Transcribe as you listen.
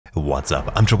What's up?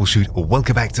 I'm Troubleshoot.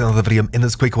 Welcome back to another video. In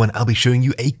this quick one, I'll be showing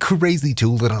you a crazy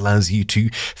tool that allows you to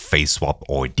face swap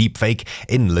or deepfake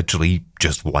in literally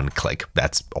just one click.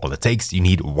 That's all it takes. You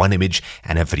need one image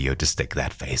and a video to stick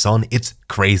that face on. It's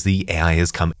crazy. AI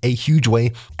has come a huge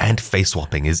way, and face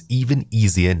swapping is even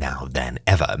easier now than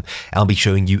ever. I'll be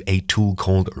showing you a tool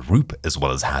called Roop, as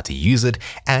well as how to use it.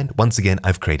 And once again,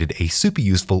 I've created a super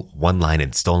useful one-line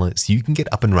installer so you can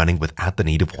get up and running without the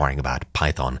need of worrying about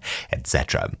Python,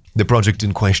 etc. The project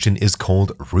in question is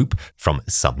called Roop from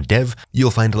some dev.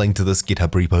 You'll find a link to this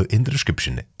GitHub repo in the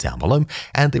description down below,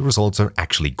 and the results are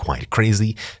actually quite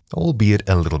crazy, albeit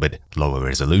a little bit lower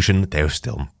resolution. They're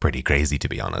still pretty crazy, to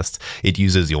be honest. It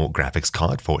uses your graphics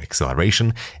card for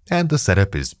acceleration, and the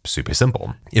setup is super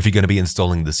simple. If you're going to be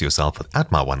installing this yourself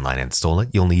without my one-line installer,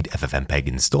 you'll need FFmpeg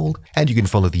installed, and you can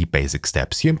follow the basic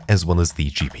steps here, as well as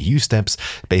the GPU steps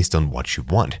based on what you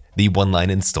want. The one-line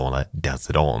installer does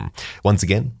it all. Once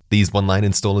again, these one-line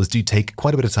installers do take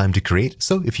quite a bit of time to create,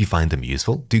 so if you find them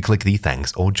useful, do click the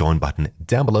thanks or join button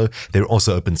down below. They're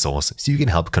also open source, so you can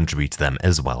help contribute to them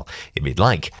as well if you'd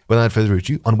like. Without further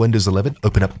ado, on Windows 11,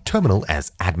 open up Terminal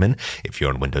as admin. If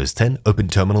you're on Windows 10, open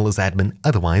Terminal as admin,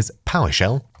 otherwise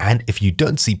PowerShell. And if you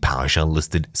don't see PowerShell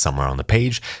listed somewhere on the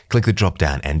page, click the drop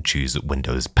down and choose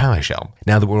Windows PowerShell.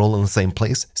 Now that we're all in the same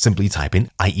place, simply type in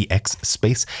IEX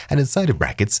space and inside of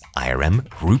brackets IRM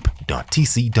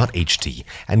roop.tc.ht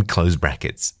and close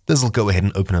brackets. This will go ahead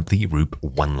and open up the Roop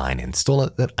one-line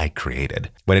installer that I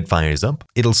created. When it fires up,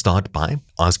 it'll start by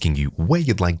asking you where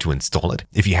you'd like to install it.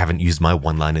 If you haven't used my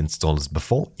one-line installers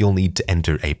before, you'll need to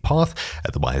enter a path,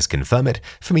 otherwise confirm it.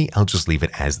 For me, I'll just leave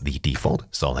it as the default,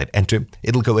 so I'll hit enter.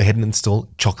 It'll go ahead and install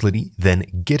Chocolatey, then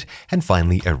Git, and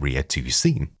finally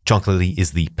Aria2C. Chocolatey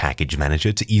is the package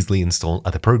manager to easily install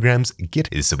other programs. Git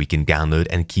is so we can download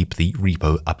and keep the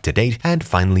repo up to date. And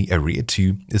finally,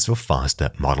 Aria2 is for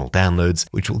faster model downloads,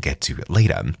 which we'll get to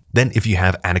later. Then if you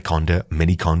have Anaconda,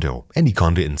 Miniconda, or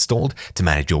Anyconda installed to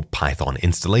manage your Python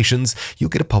installations, you'll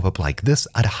get a pop-up like this.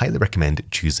 I'd highly recommend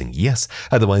choosing yes.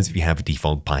 Otherwise, if you have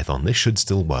default Python, this should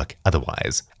still work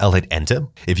otherwise. I'll hit enter.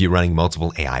 If you're running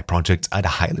multiple AI projects, I'd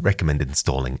highly recommend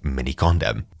installing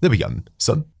Miniconda. There we go.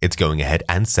 So it's going ahead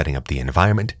and setting up the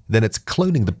environment. Then it's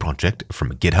cloning the project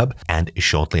from GitHub, and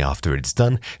shortly after it's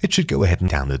done, it should go ahead and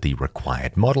download the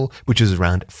required model, which is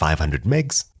around 500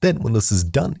 megs. Then when this is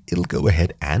done, it'll go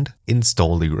ahead and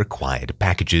install the required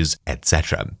packages,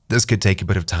 etc. This could take a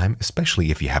bit of time,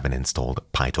 especially if you haven't installed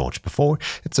PyTorch before.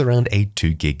 It's around a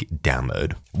 2 gig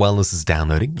download. While this is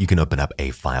downloading, you can open up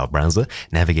a file browser,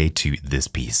 navigate to this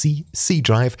PC, C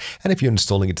drive, and if you're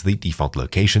installing it to the default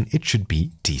location, it should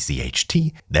be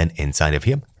 .tch. Then inside of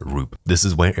here, Roop. This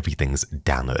is where everything's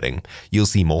downloading. You'll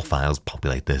see more files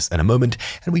populate this in a moment,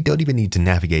 and we don't even need to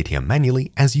navigate here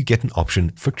manually, as you get an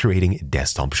option for creating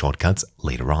desktop shortcuts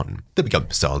later on. There we go.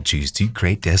 So I'll choose to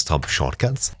create desktop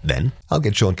shortcuts. Then I'll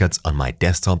get shortcuts on my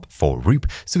desktop for Roop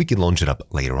so we can launch it up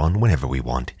later on whenever we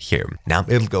want here. Now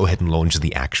it'll go ahead and launch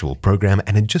the actual program,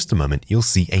 and in just a moment you'll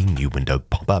see a new window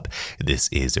pop up. This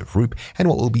is Roop and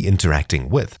what we'll be interacting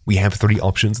with. We have 3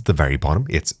 options at the very bottom.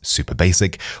 It's super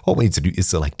basic. All we need to do is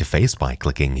select a face by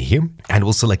clicking here, and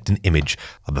we'll select an image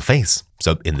of a face.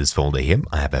 So in this folder here,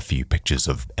 I have a few pictures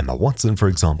of Emma Watson, for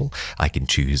example. I can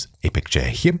choose a picture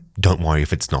here. Don't worry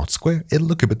if it's not square, it'll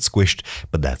look a bit squished,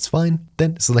 but that's fine.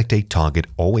 Then select a target.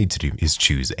 All we need to do is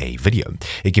choose a video.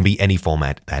 It can be any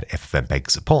format that FFmpeg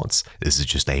supports. This is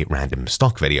just a random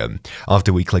stock video.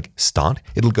 After we click start,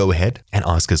 it'll go ahead and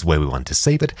ask us where we want to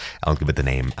save it. I'll give it the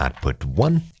name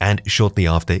output1, and shortly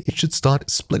after, it should start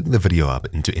splitting the video up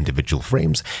into individual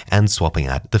frames and swapping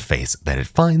out the face that it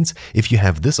finds. If you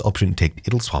have this option ticked,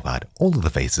 it'll swap out all of the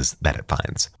faces that it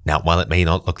finds. Now, while it may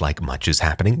not look like much is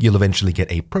happening, you'll eventually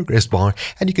get a progress bar,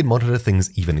 and you can monitor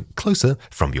things even closer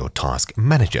from your task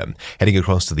manager. Heading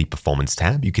across to the performance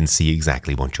tab, you can see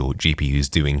exactly what your GPU is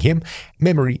doing here,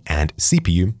 memory and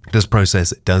CPU. This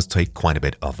process does take quite a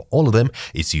bit of all of them.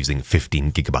 It's using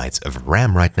 15 gigabytes of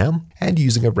RAM right now, and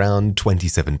using around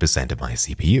 27% of my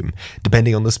CPU.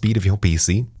 Depending on the speed of your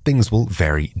PC, things will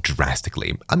vary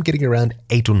drastically. I'm getting around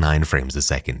 8 or 9 frames a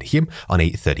second here on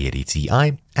a 3080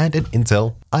 Ti and an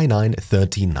Intel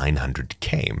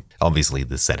i9-13900K. Obviously,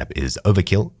 this setup is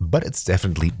overkill, but it's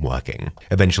definitely working.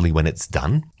 Eventually, when it's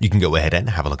done, you can go ahead and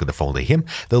have a look at the folder here.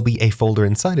 There'll be a folder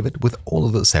inside of it with all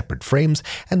of the separate frames,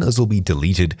 and those will be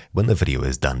deleted when the video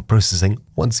is done processing.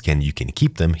 Once again, you can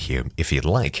keep them here if you'd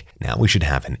like. Now, we should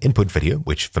have an input video,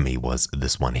 which for me was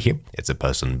this one here. It's a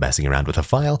person messing around with a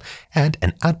file, and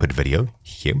an output video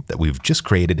here that we've just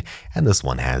created, and this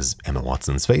one has Emma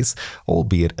Watson's face,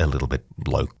 albeit a little bit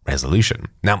low low resolution.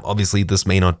 Now, obviously, this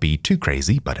may not be too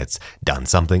crazy, but it's done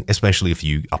something, especially if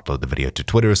you upload the video to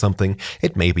Twitter or something.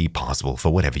 It may be possible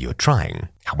for whatever you're trying.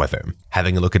 However,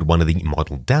 having a look at one of the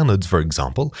model downloads, for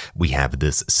example, we have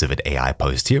this Civet AI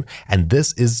post here, and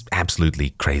this is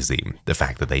absolutely crazy. The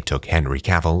fact that they took Henry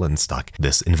Cavill and stuck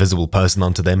this invisible person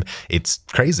onto them, it's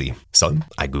crazy. So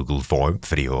I googled for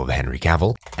video of Henry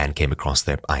Cavill and came across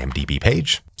their IMDb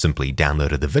page, simply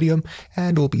downloaded the video,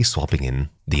 and we'll be swapping in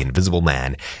the Invisible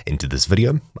Man into this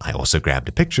video. I also grabbed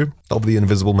a picture of the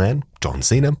Invisible Man, John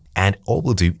Cena, and all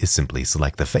we'll do is simply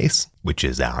select the face, which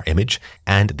is our image,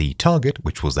 and the target,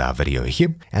 which was our video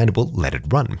here, and we'll let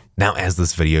it run. Now, as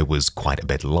this video was quite a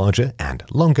bit larger and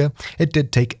longer, it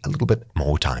did take a little bit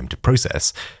more time to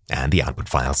process, and the output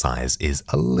file size is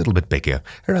a little bit bigger,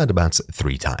 around about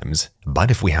 3 times.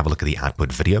 But if we have a look at the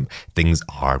output video, things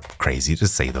are crazy to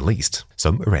say the least.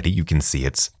 So already you can see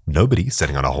it's nobody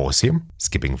sitting on a horse here,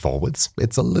 skipping forwards.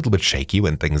 It's a little bit shaky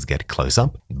when things get close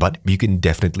up, but you can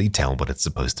definitely tell what it's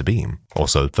supposed to be.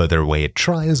 Also, further away it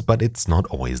tries, but it's not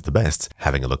always the best.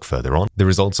 Having a look further on, the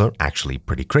results are actually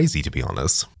pretty crazy, to be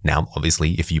honest. Now,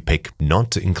 obviously, if you pick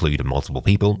not to include multiple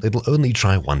people, it'll only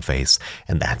try one face,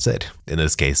 and that's it. In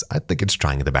this case, I think it's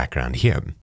trying in the background here.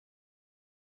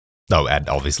 Oh, and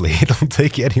obviously it'll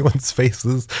take anyone's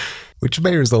faces, which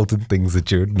may result in things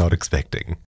that you're not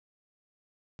expecting.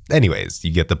 Anyways,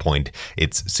 you get the point.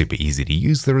 It's super easy to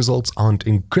use, the results aren't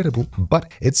incredible, but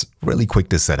it's really quick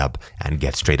to set up and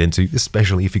get straight into,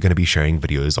 especially if you're going to be sharing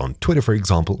videos on Twitter, for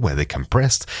example, where they're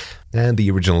compressed and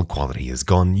the original quality is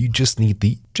gone. You just need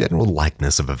the general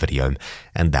likeness of a video,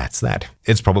 and that's that.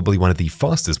 It's probably one of the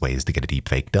fastest ways to get a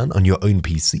deepfake done on your own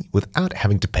PC without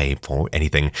having to pay for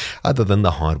anything other than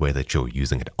the hardware that you're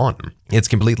using it on. It's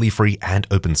completely free and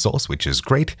open source, which is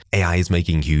great. AI is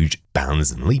making huge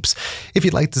bounds and leaps. If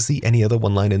you'd like to see any other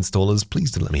one-line installers,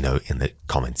 please do let me know in the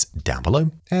comments down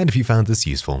below. And if you found this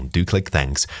useful, do click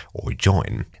thanks or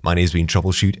join. My name's been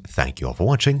Troubleshoot. Thank you all for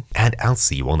watching, and I'll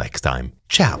see you all next time.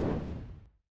 Ciao!